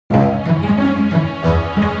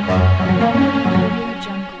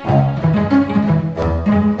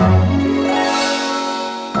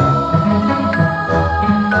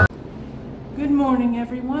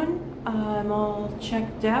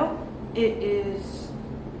checked out. It is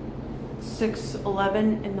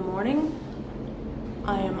 6:11 in the morning.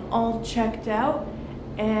 I am all checked out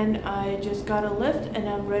and I just got a lift and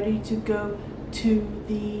I'm ready to go to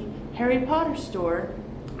the Harry Potter store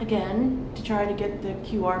again to try to get the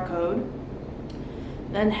QR code.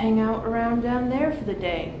 Then hang out around down there for the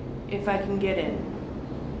day if I can get in.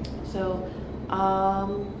 So,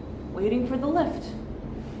 waiting for the lift.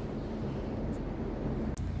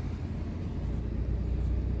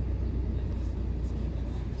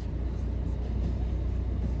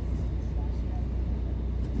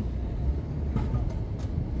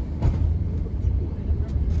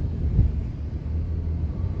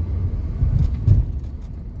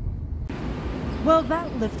 Well,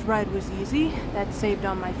 that lift ride was easy. That saved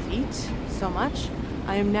on my feet so much.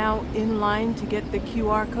 I am now in line to get the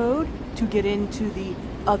QR code to get into the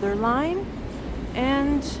other line.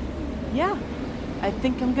 And yeah, I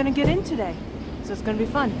think I'm gonna get in today. So it's gonna be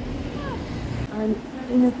fun. I'm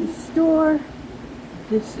in at the store.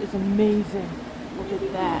 This is amazing. Look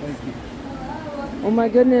at that. Oh my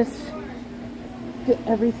goodness. Look at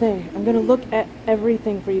everything. I'm gonna look at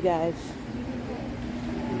everything for you guys.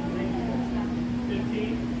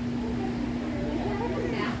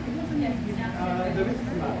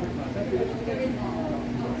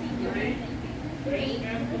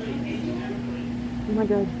 Oh my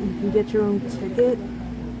god, you can get your own ticket.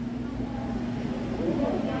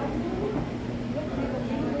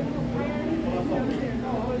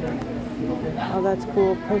 Oh, that's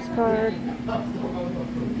cool. Postcard,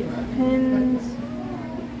 pins,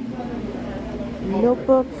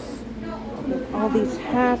 notebooks, all these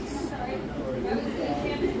hats.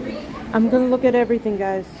 I'm gonna look at everything,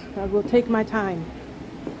 guys. I will take my time.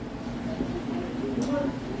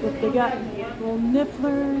 Look, they got little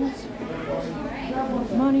nifflers,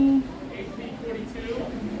 money.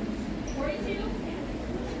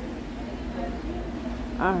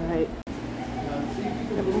 Alright.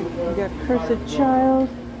 We got Cursed Child,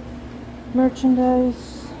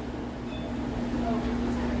 merchandise.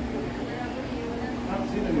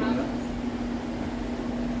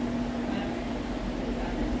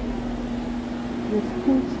 This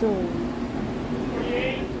pink store.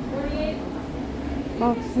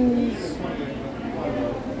 Boxes.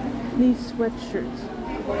 These sweatshirts.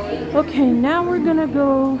 Okay, now we're gonna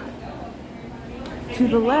go to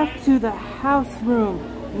the left to the house room.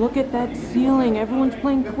 Look at that ceiling. Everyone's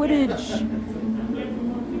playing Quidditch.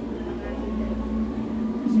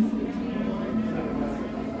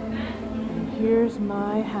 And here's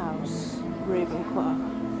my house, Ravenclaw.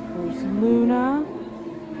 There's Luna.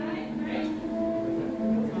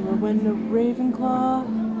 Rowena Ravenclaw.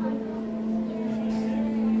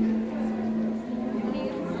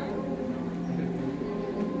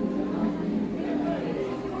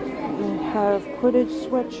 Have Quidditch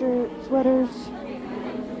sweaters.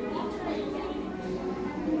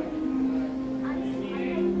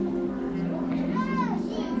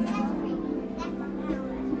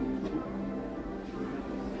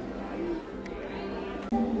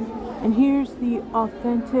 And here's the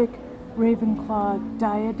authentic Ravenclaw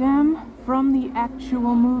diadem from the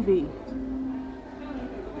actual movie.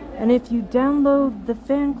 And if you download the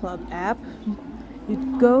fan club app, you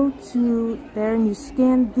go to there and you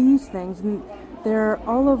scan these things, and they're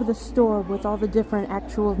all over the store with all the different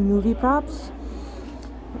actual movie props.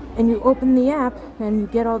 And you open the app and you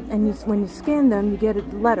get all, and when you scan them, you get a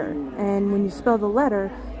letter, and when you spell the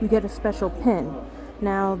letter, you get a special pin.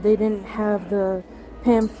 Now, they didn't have the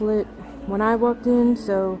pamphlet when I walked in,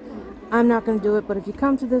 so I'm not going to do it, but if you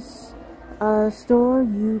come to this store,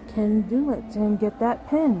 you can do it and get that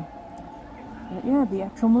pin. But yeah, the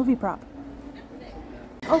actual movie prop.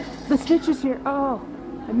 Oh, the Snitch is here. Oh,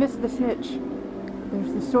 I missed the Snitch.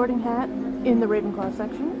 There's the Sorting Hat in the Ravenclaw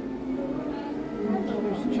section.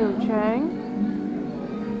 There's Cho Chang.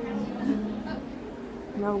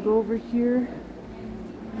 Now we'll go over here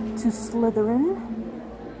to Slytherin.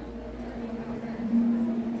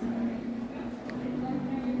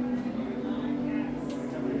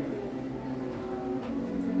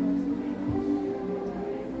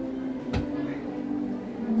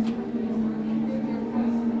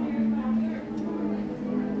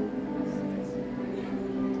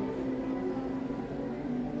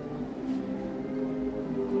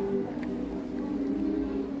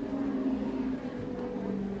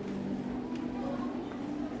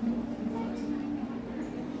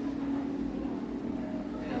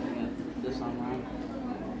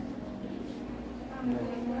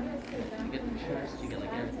 chest, you get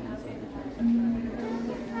like everything inside the chest.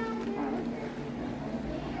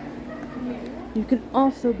 You can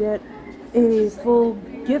also get a full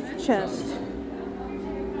gift chest.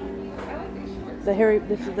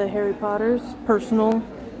 This is the Harry Potter's personal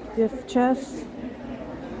gift chest.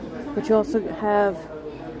 But you also have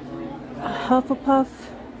a Hufflepuff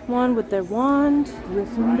one with their wand,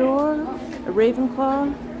 Gryffindor, a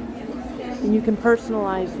Ravenclaw, and you can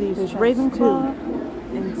personalize these. There's Ravenclaw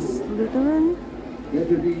and Slytherin.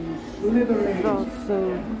 There's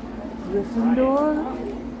also Gryffindor.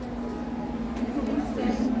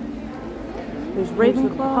 There's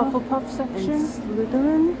Ravenclaw, Hufflepuff section, and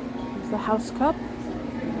Slytherin. There's the House Cup.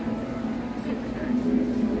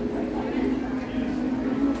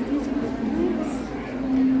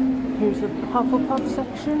 Here's the Hufflepuff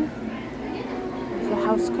section. There's the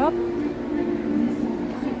House Cup.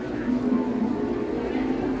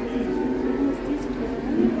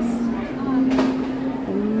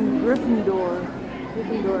 And Gryffindor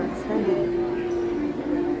extended.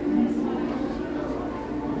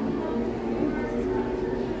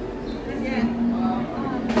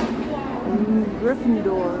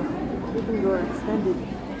 Gryffindor extended.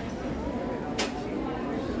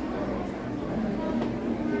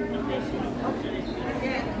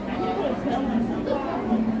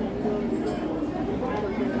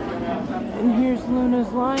 And here's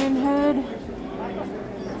Luna's lion head.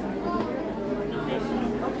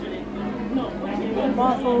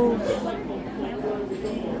 Waffles.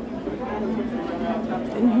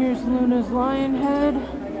 And here's Luna's lion head.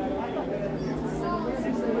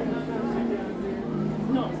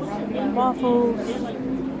 Waffles.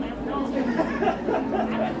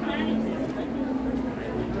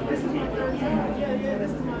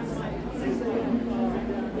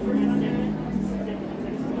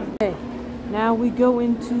 Okay, now we go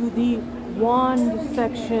into the wand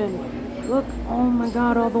section. Look, oh my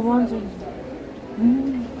god, all the wands are...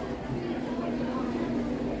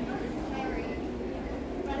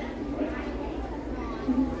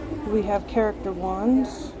 We have character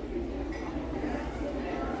wands.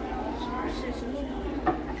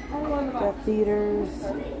 Death Eaters,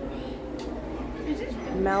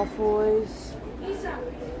 Malfoys,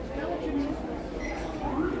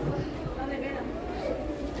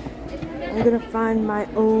 I'm gonna find my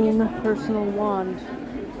own personal wand.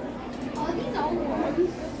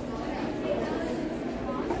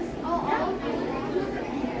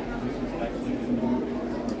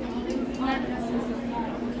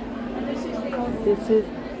 This is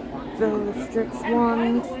Bellatrix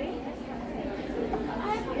wand.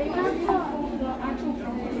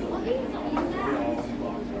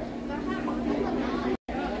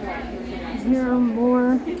 Here are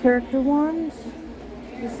more character wands.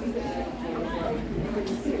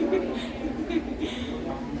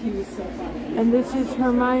 And this is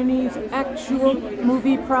Hermione's actual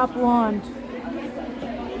movie prop wand.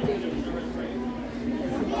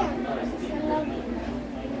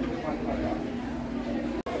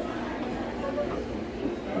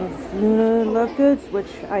 There's Luna Lovegoods,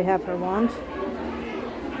 which I have her wand.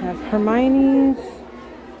 I have Hermione's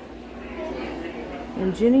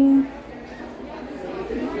and Ginny.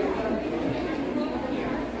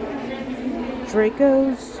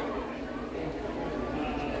 Draco's,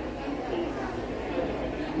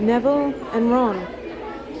 Neville, and Ron.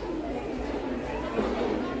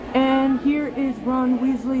 And here is Ron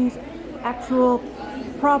Weasley's actual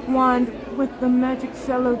prop wand with the magic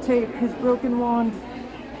sellotape, his broken wand.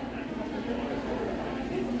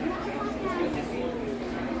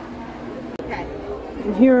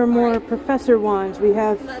 And here are more Professor wands. We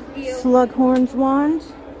have Slughorn's wand.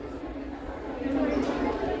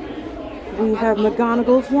 We have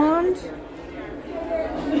McGonagall's wand,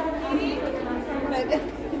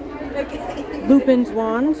 Lupin's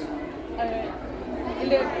wand,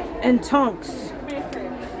 and Tonks.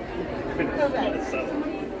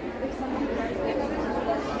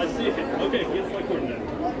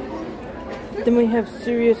 Then we have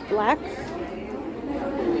Sirius Black's.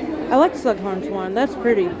 I like Slughorn's wand, that's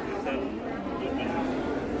pretty.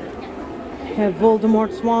 We have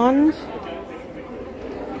Voldemort's wand.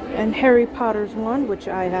 And Harry Potter's wand, which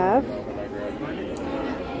I have.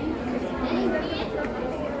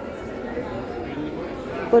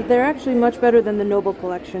 But they're actually much better than the Noble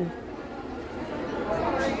Collection.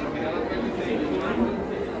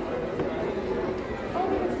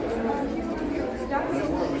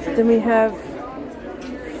 Then we have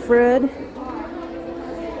Fred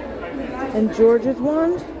and George's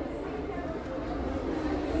wand.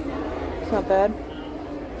 It's not bad.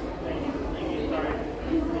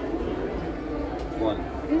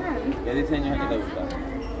 ¿Qué diseño es el que te gusta?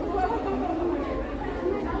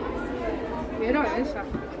 Quiero esa.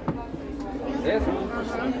 ¿Esa?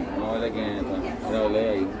 No, ¿de quién es esa? Pero lee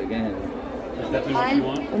ahí, ¿de quién es esa?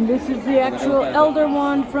 And this is the actual Elder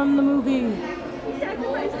wand from the movie.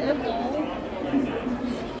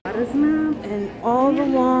 And all the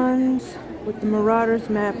wands with the Marauders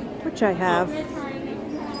map, which I have.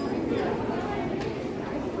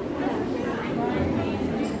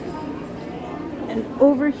 And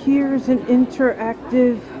over here is an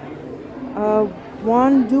interactive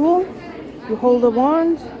wand duel. You hold a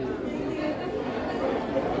wand.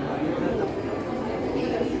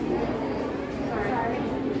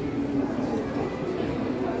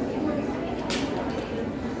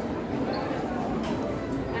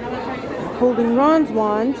 Holding Ron's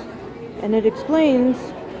wand, and it explains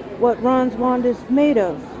what Ron's wand is made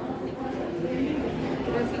of.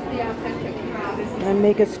 And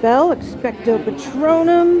make a spell, Expecto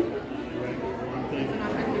Patronum.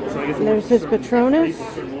 And there's his Patronus.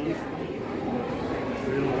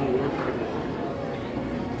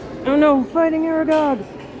 Oh no, fighting Aragog.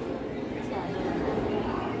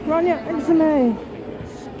 Rania Exame.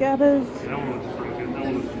 Scabbers.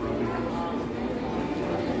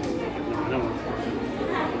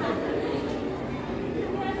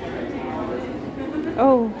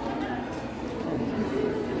 Oh,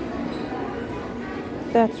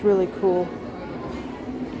 that's really cool.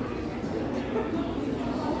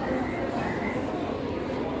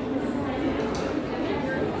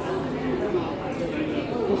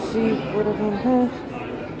 Let's see what everyone has.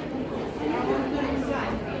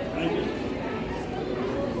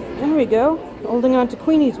 There we go, holding on to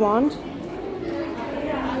Queenie's wand.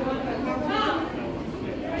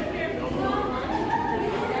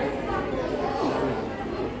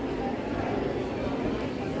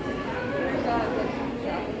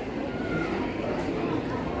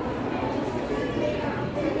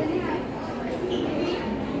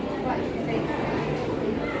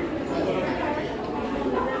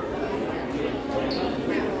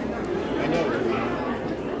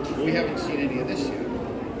 We haven't seen any of this yet.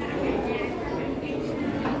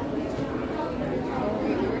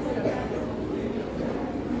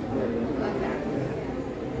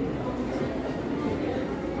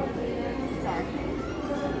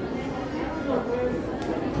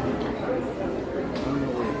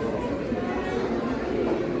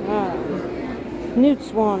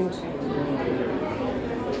 Newt's wand.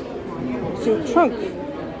 Su trunk.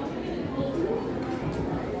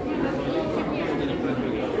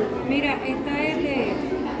 Mira, esta es de...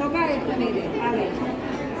 Toca esta, mire, a ver.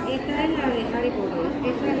 Esta es la de Harry Potter.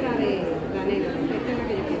 Esta es la de la nena. Esta es la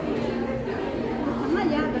que yo quiero. Vamos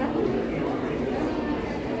allá, atrás.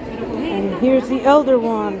 And here's the Elder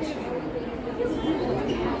Wand.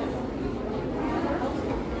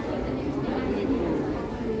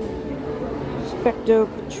 Expecto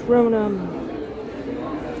Patronum.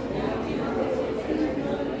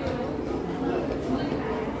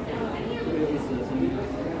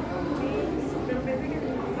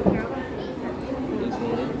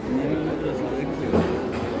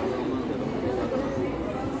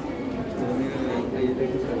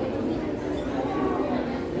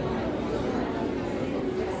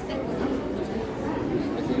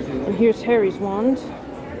 And here's Harry's wand.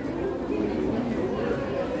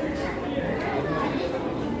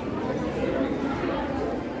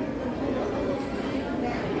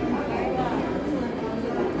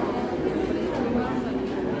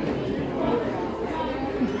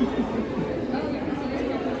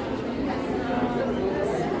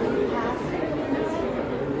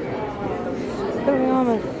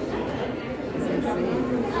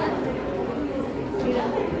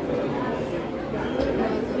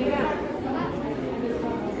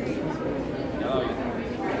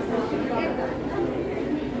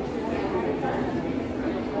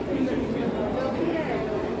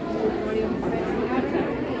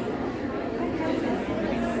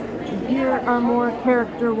 Here are more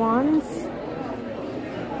character wands.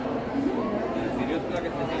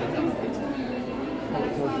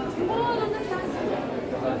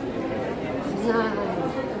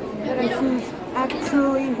 This is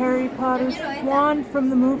actually Harry Potter's wand from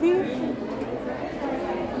the movie.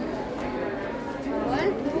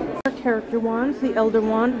 Character wands, the Elder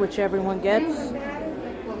Wand, which everyone gets.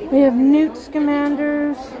 We have Newt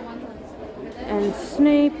Scamanders and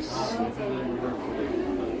Snape's.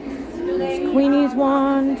 There's Queenie's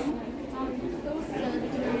wand.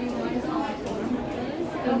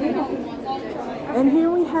 And here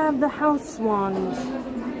we have the house wands.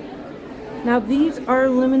 Now these are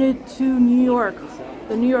limited to New York,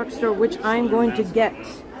 the New York store, which I'm going to get.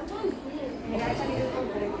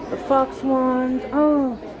 The fox wand.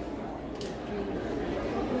 Oh.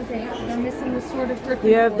 They're missing the Sword of Gryffindor.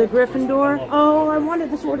 You have the Gryffindor. Oh, I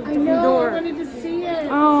wanted the Sword of Gryffindor. I know, I wanted to see it.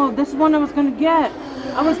 Oh, this one I was going to get.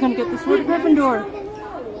 I was going to get the Sword of Gryffindor.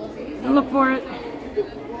 Look for it.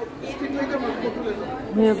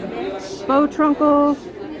 We have Bo Trunkle,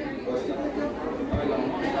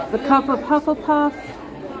 the Cup of Hufflepuff,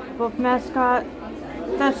 both mascot,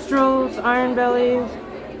 Thestrals, Iron Bellies,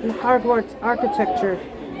 and Hogwarts architecture.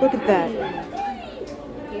 Look at that.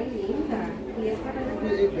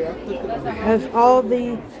 Has all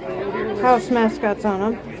the house mascots on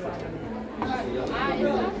them.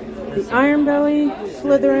 The Iron Belly,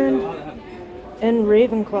 Slytherin, and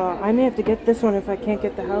Ravenclaw. I may have to get this one if I can't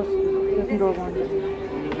get the house Gryffindor one.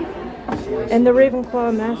 And the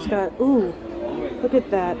Ravenclaw mascot. Ooh, look at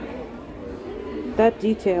that. That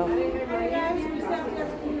detail.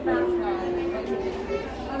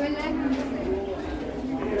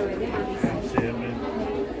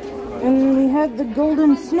 And we had the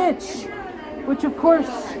Golden Snitch, which of course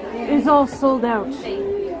is all sold out.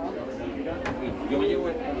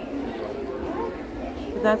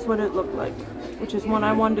 But that's what it looked like, which is one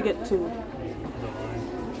I wanted to get to.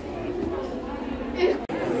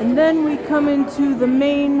 And then we come into the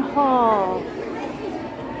main hall,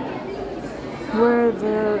 where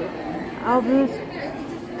the Albus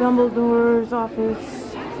Dumbledore's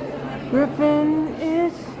office Griffin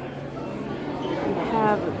is. We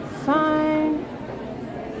have a sign.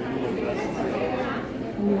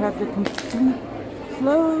 And you have the complete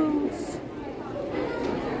clothes.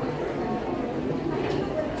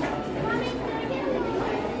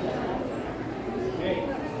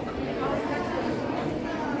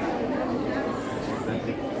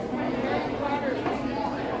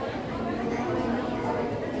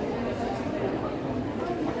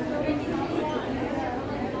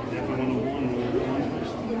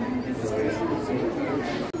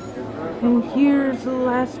 And here's the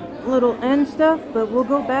last little end stuff, but we'll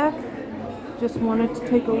go back. Just wanted to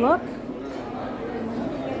take a look.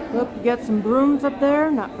 Look, you got some brooms up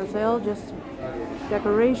there, not for sale, just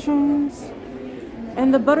decorations.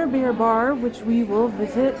 And the Butterbeer bar, which we will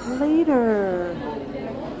visit later.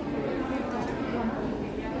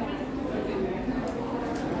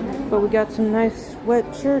 But we got some nice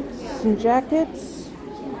sweatshirts and jackets.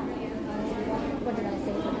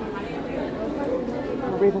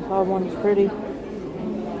 Ravenclaw one is pretty.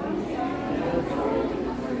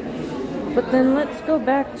 But then let's go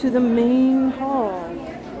back to the main hall.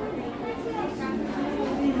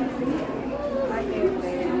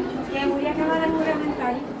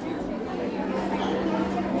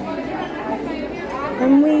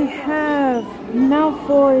 And we have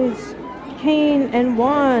Malfoy's cane and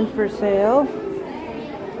wand for sale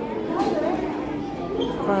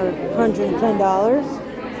for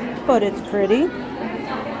 $110, but it's pretty.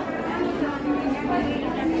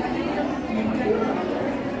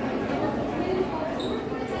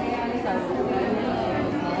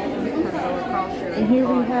 And here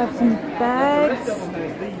we have some bags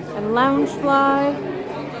and Loungefly.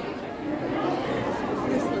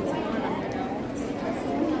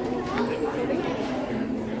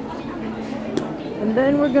 And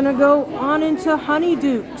then we're gonna go on into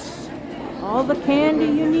Honeydukes. All the candy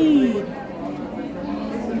you need.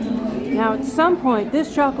 Now at some point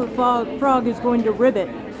this chocolate frog is going to ribbit.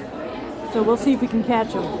 So we'll see if we can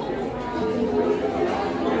catch him.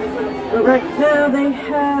 But right now they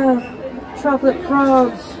have chocolate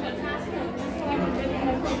frogs.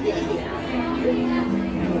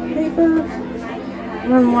 Paper.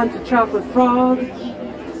 Everyone wants a chocolate frog.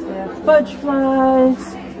 They have fudge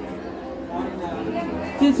flies.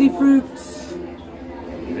 Fizzy fruits.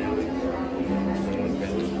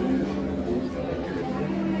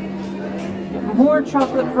 More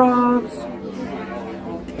chocolate frogs.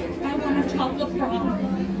 I want a chocolate frog.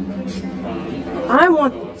 I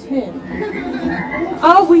want the tin.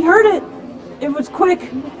 Oh, we heard it. It was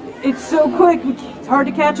quick. It's so quick. It's hard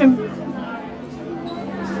to catch him.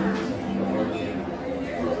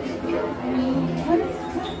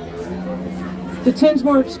 The tin's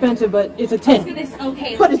more expensive, but it's a tin.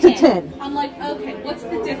 Okay, but it's a 10. I'm like, okay, what's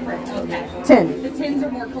the difference? Okay. 10. The tins are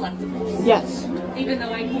more collectibles. Yes. Even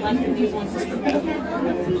though I collected these ones too.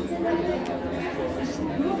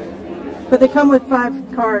 But they come with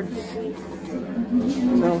 5 cards.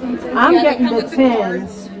 So I'm getting the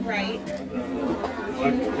 10s. Right.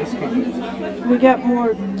 We got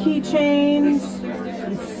more keychains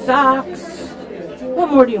and socks. What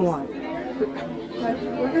more do you want?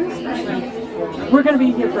 We're gonna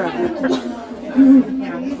be here forever.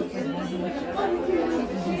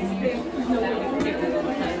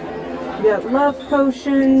 We got love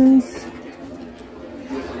potions,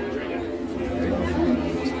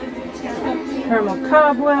 caramel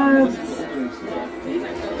cobwebs,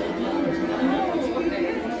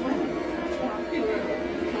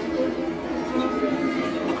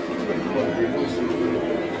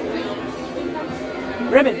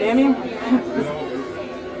 Ribbit, damn you.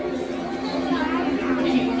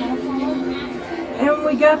 And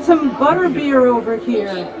we got some butterbeer over here.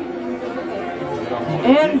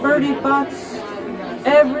 And Birdie Bots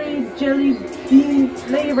every jelly bean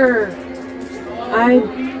flavor. I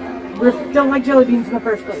don't like jelly beans in the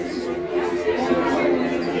first place.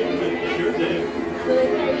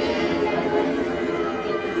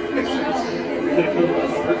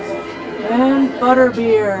 And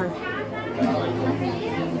butterbeer.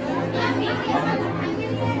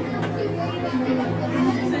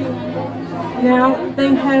 Now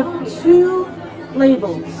they have two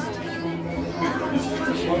labels.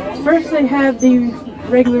 First they have the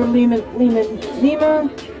regular Lima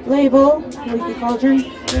label, Leaky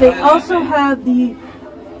Cauldron. They also have the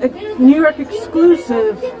New York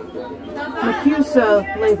exclusive Macusa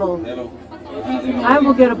label. I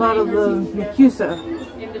will get a bottle of the Macusa.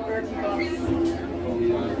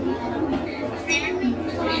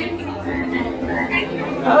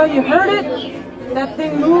 Oh, you heard it? That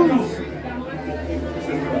thing moves.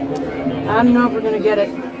 I don't know if we're gonna get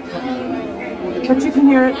it, but you can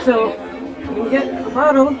hear it, so you can get a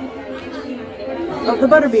bottle of the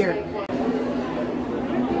butterbeer.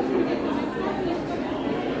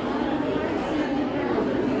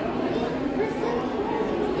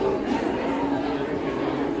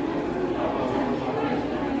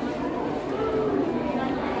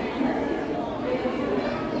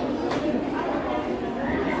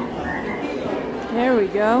 There we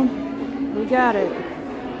go. We got it.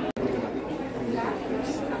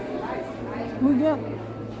 We got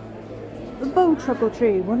the bow truckle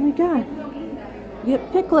tree. What do we got? We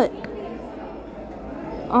get Piglet.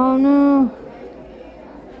 Oh no.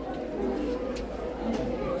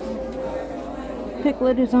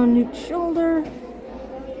 Piglet is on Newt's shoulder.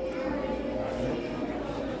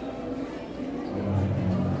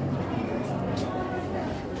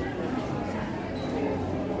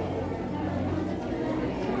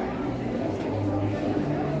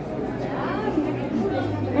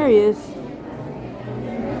 There he is.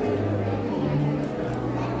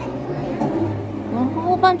 A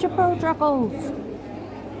whole bunch of Pro Truckles.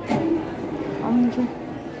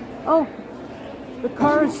 Oh, the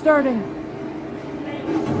car is starting.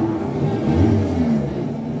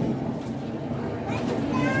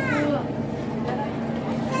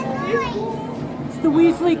 It's the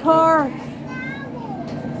Weasley car.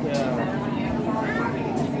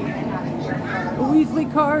 The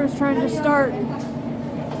Weasley car is trying to start.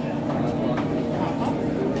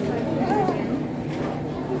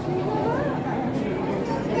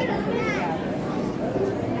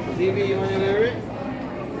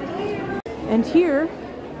 And here,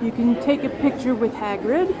 you can take a picture with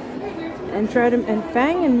Hagrid and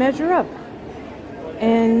Fang and measure up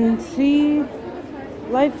and see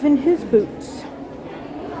life in his boots.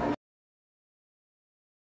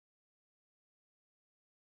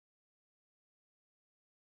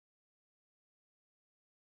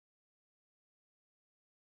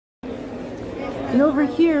 And over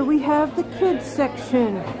here we have the kids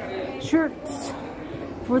section, shirts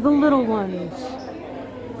for the little ones.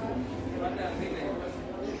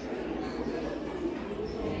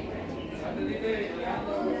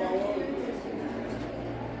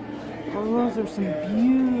 Oh, those are some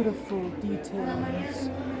beautiful details.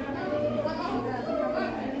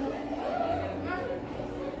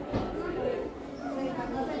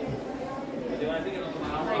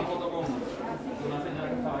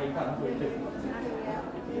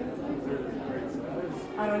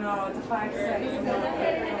 I don't know, it's a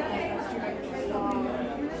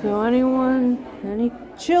 5-6. So any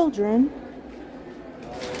children,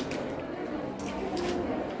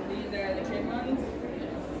 These are the kid ones.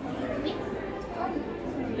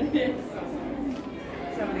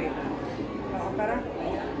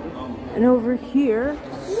 and over here,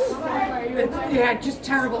 Yeah, just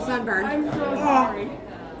terrible sunburn. I'm so sorry.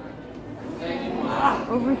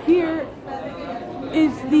 over here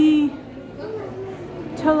is the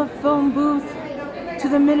telephone booth to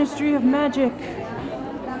the Ministry of Magic.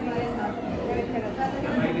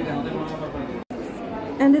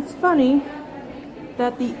 And it's funny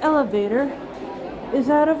that the elevator is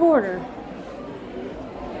out of order.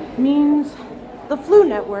 Means the Flu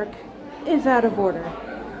Network is out of order.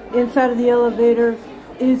 Inside of the elevator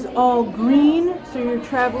is all green, so you're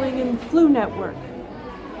traveling in Flu Network.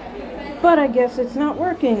 But I guess it's not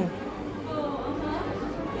working.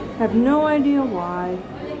 I have no idea why.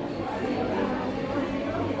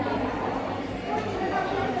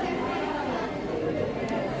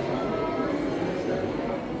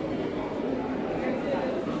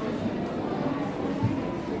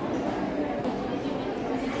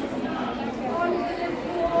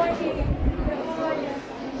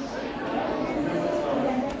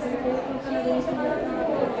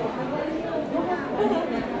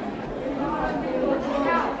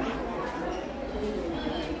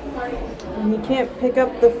 And you can't pick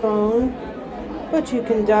up the phone, but you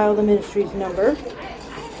can dial the ministry's number.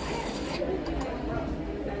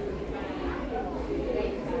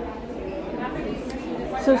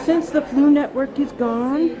 So since the Flu Network is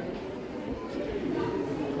gone,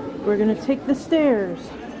 we're going to take the stairs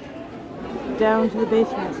down to the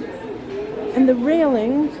basement. And the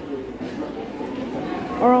railings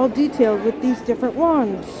are all detailed with these different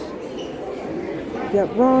wands. You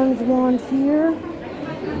got Ron's wand here,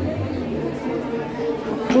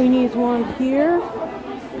 Queenie's wand here,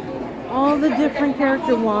 all the different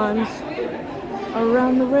character wands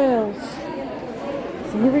around the rails.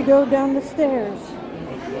 So here we go down the stairs.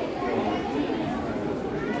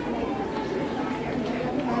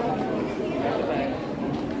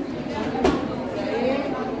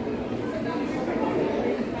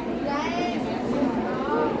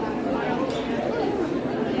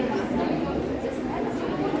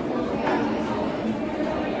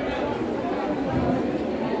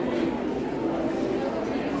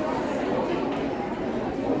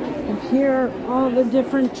 Here are all the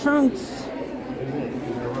different trunks.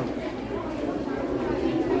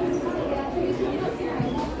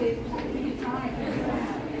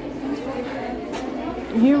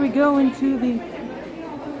 Here we go into the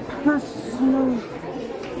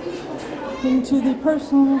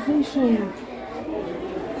personalization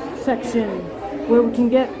section, where we can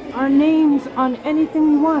get our names on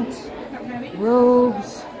anything we want.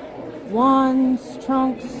 Robes, wands,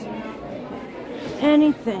 trunks,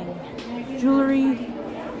 anything. Jewelry.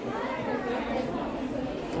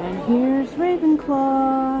 And here's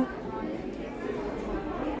Ravenclaw.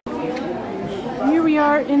 Here we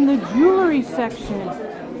are in the jewelry section.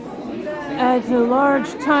 Adds a large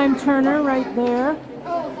time turner right there.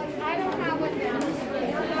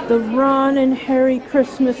 The Ron and Harry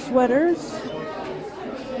Christmas sweaters.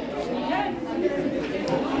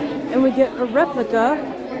 And we get a replica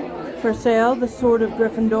for sale, the Sword of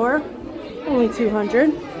Gryffindor. Only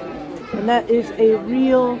 $200. And that is a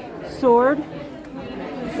real sword.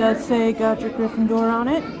 It does say Godric Gryffindor on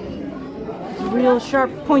it. It's a real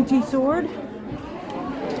sharp, pointy sword.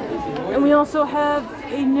 And we also have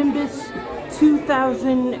a Nimbus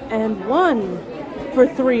 2001 for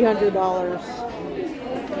 $300.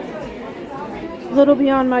 A little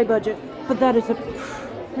beyond my budget, but that is a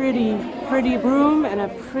pretty broom and a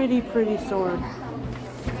pretty sword.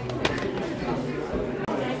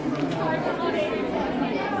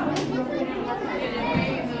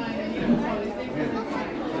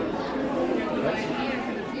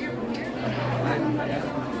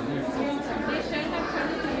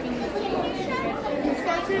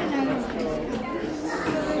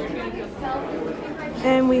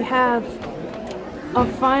 And we have a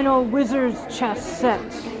final Wizard's chest set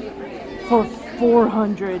for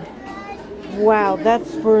 $400. Wow,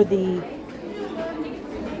 that's for the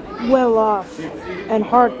well-off and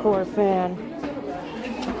hardcore fan.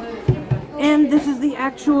 And this is the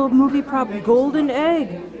actual movie prop golden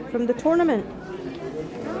egg from the tournament.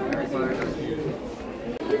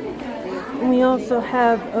 And we also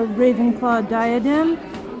have a Ravenclaw diadem,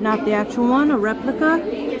 not the actual one, a replica,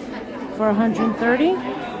 for $130.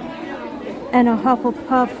 And a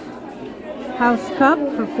Hufflepuff house cup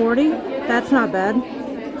for $40. That's not bad.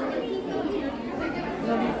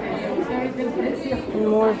 And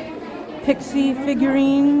more Pixie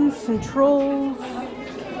figurines and trolls.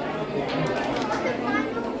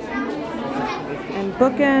 And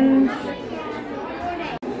bookends.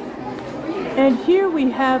 And here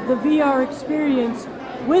we have the VR experience,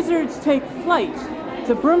 Wizards Take Flight. It's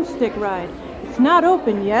a broomstick ride. It's not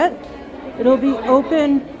open yet. It'll be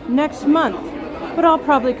open next month, but I'll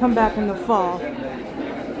probably come back in the fall.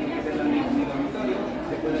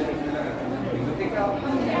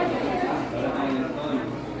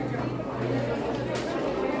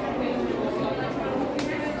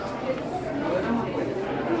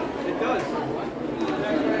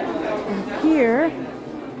 And here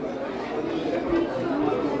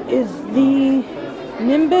is the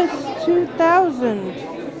Nimbus 2000.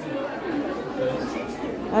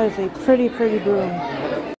 That is a pretty broom.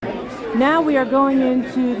 Now we are going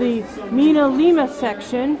into the Mina Lima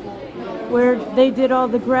section, where they did all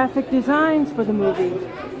the graphic designs for the movie.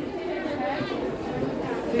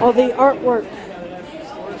 All the artwork.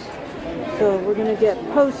 So we're gonna get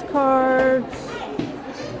postcards,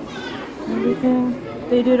 everything.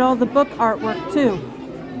 They did all the book artwork too.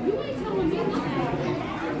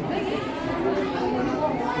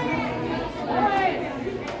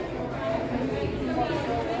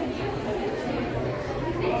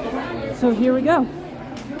 So here we go.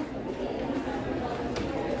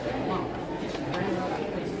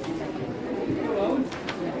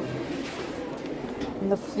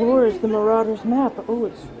 the floor is the Marauders map. Oh,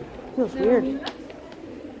 it feels weird.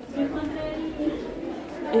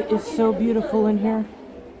 It is so beautiful in here.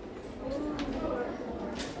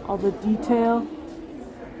 All the detail.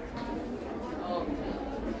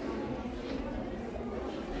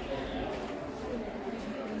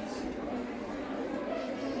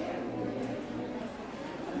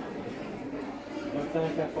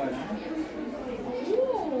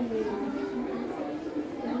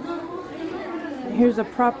 Here's a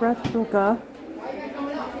prop replica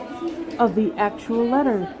of the actual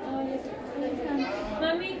letter.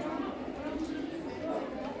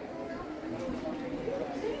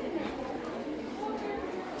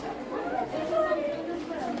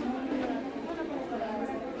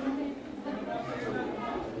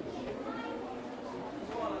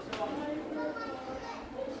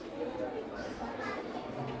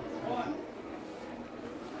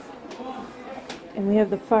 And we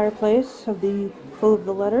have the fireplace full of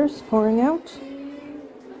the letters pouring out.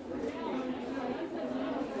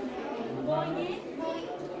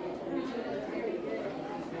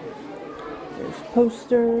 There's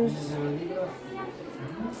posters,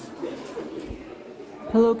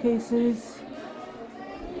 pillowcases.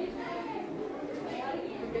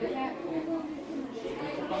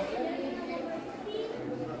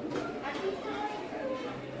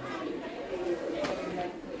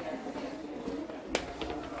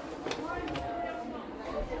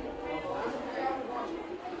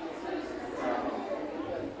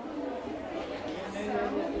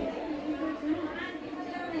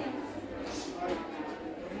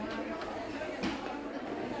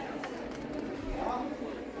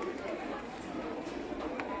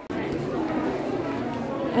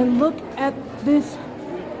 And look at this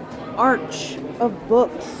arch of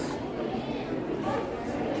books.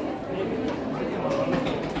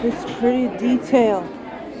 This pretty detail.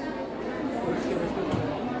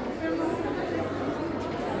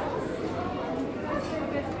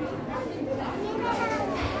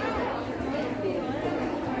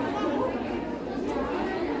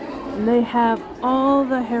 And they have all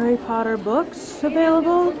the Harry Potter books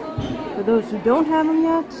available for those who don't have them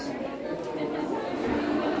yet.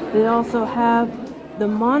 They also have the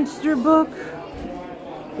monster book.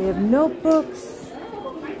 They have notebooks,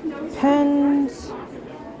 pens,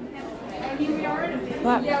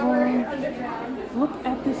 platform. Look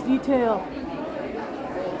at this detail.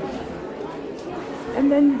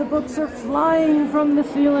 And then the books are flying from the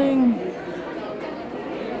ceiling.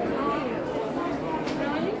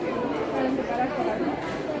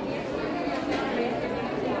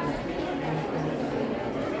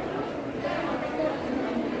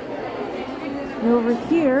 And over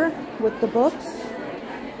here, with the books,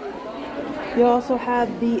 you also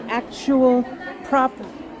have the actual prop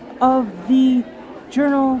of the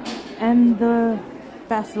journal and the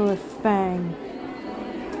basilisk fang.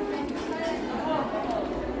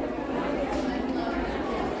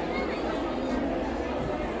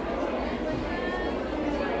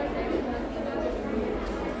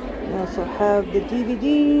 You also have the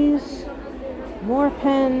DVDs, more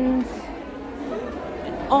pens,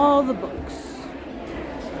 and all the books.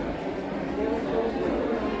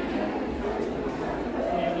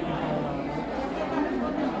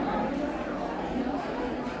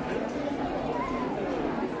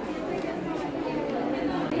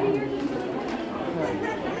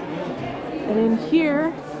 And in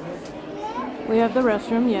here, we have the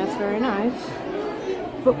restroom. Yes, very nice.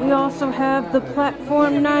 But we also have the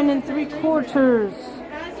platform 9 3/4.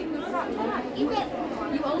 You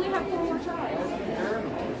only have 4 more tries.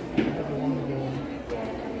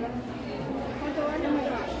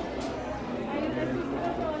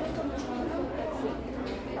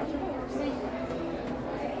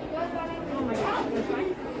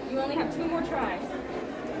 You only have 2 more tries.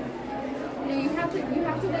 No, you have to wait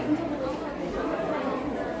until the last.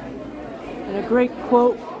 And a great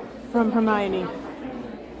quote from Hermione.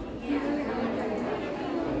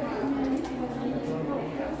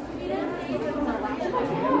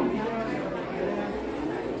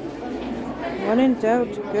 When in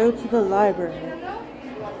doubt, go to the library.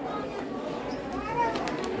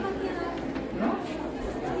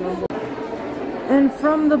 And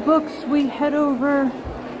from the books, we head over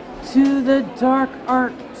to the dark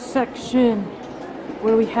art section,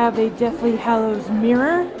 where we have a Deathly Hallows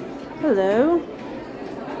mirror. Hello.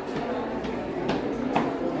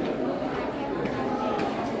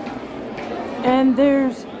 And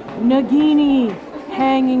there's Nagini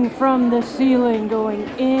hanging from the ceiling, going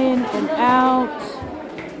in and out.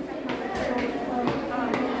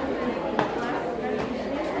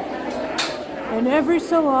 And every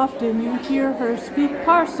so often you hear her speak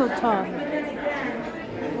Parseltongue.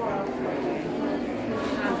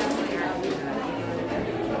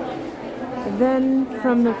 And then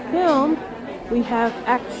from the film, we have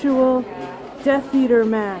actual Death Eater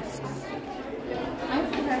masks.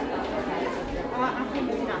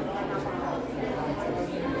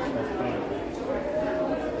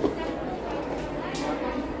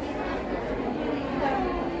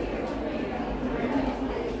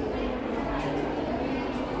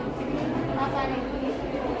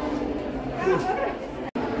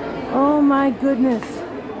 Oh my goodness,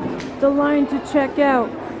 the line to check out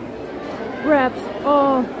wraps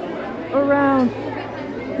all around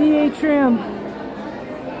the atrium. I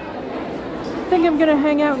think I'm gonna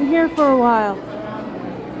hang out in here for a while.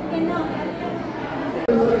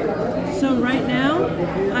 So right now,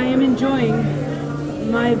 I am enjoying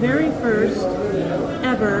my very first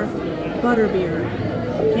ever butterbeer.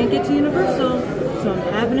 Can't get to Universal, so I'm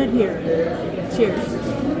having it here. Cheers.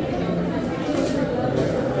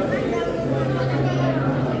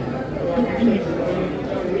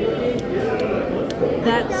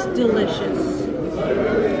 That's delicious.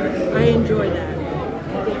 I enjoy that.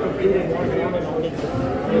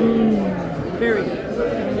 Very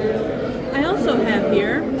good. I also have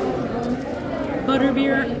here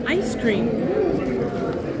butterbeer ice cream.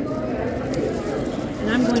 And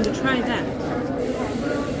I'm going to try that.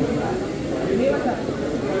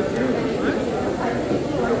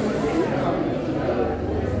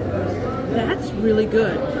 That's really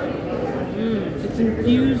good. It's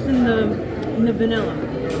infused in the vanilla.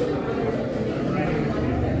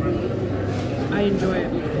 I enjoy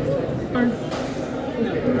it.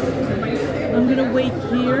 I'm gonna wait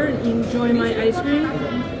here and enjoy my ice cream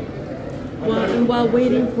while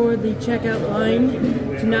waiting for the checkout line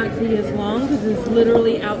to not be as long because it's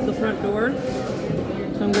literally out the front door.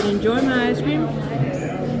 So I'm gonna enjoy my ice cream,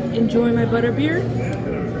 enjoy my butterbeer,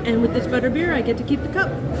 and with this butterbeer I get to keep the cup.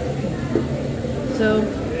 So,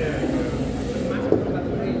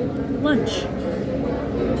 lunch.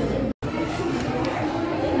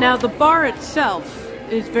 Now the bar itself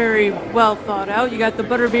is very well thought out. You got the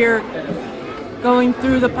butterbeer going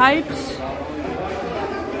through the pipes,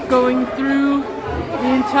 going through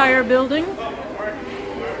the entire building.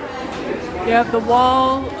 You have the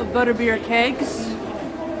wall of butterbeer kegs.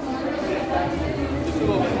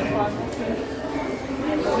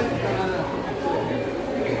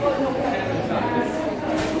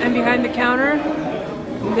 And behind the counter,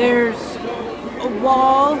 there's a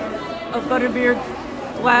wall of butterbeer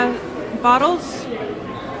glass bottles.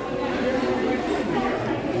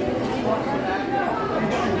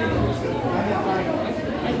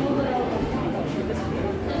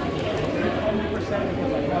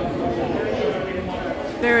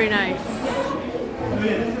 Very nice.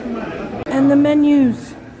 And the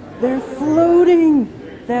menus, they're floating.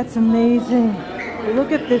 That's amazing.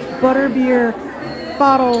 Look at this butterbeer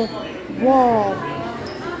bottle wall.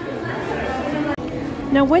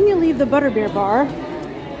 Now when you leave the butterbeer bar,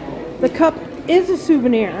 the cup is a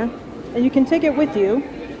souvenir and you can take it with you.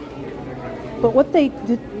 But what they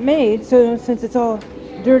made, so since it's all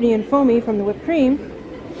dirty and foamy from the whipped cream,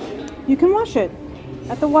 you can wash it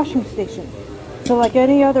at the washing station. So like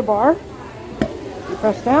any other bar, you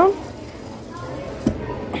press down,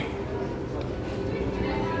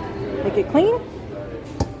 make it clean,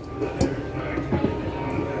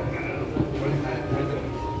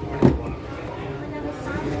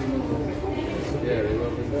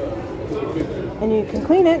 and you can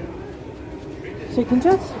clean it, so you can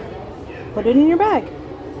just put it in your bag.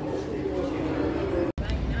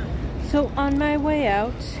 So on my way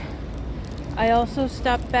out, I also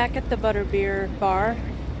stopped back at the butterbeer bar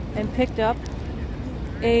and picked up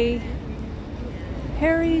a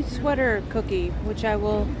Harry sweater cookie, which I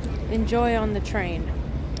will enjoy on the train.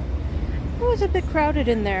 It was a bit crowded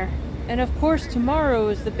in there. And of course tomorrow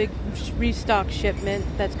is the big restock shipment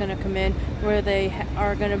that's going to come in, where they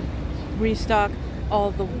are going to restock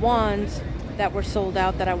all the wands that were sold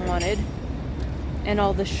out that I wanted, and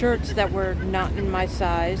all the shirts that were not in my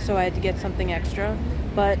size, so I had to get something extra.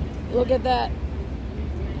 But look at that.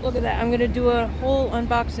 Look at that. I'm going to do a whole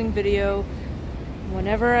unboxing video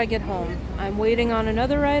whenever I get home. I'm waiting on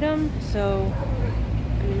another item, so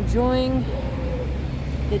I'm enjoying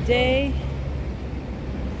the day.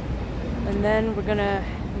 And then I'm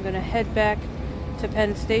gonna head back to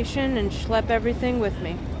Penn Station and schlep everything with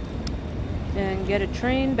me and get a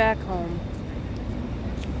train back home.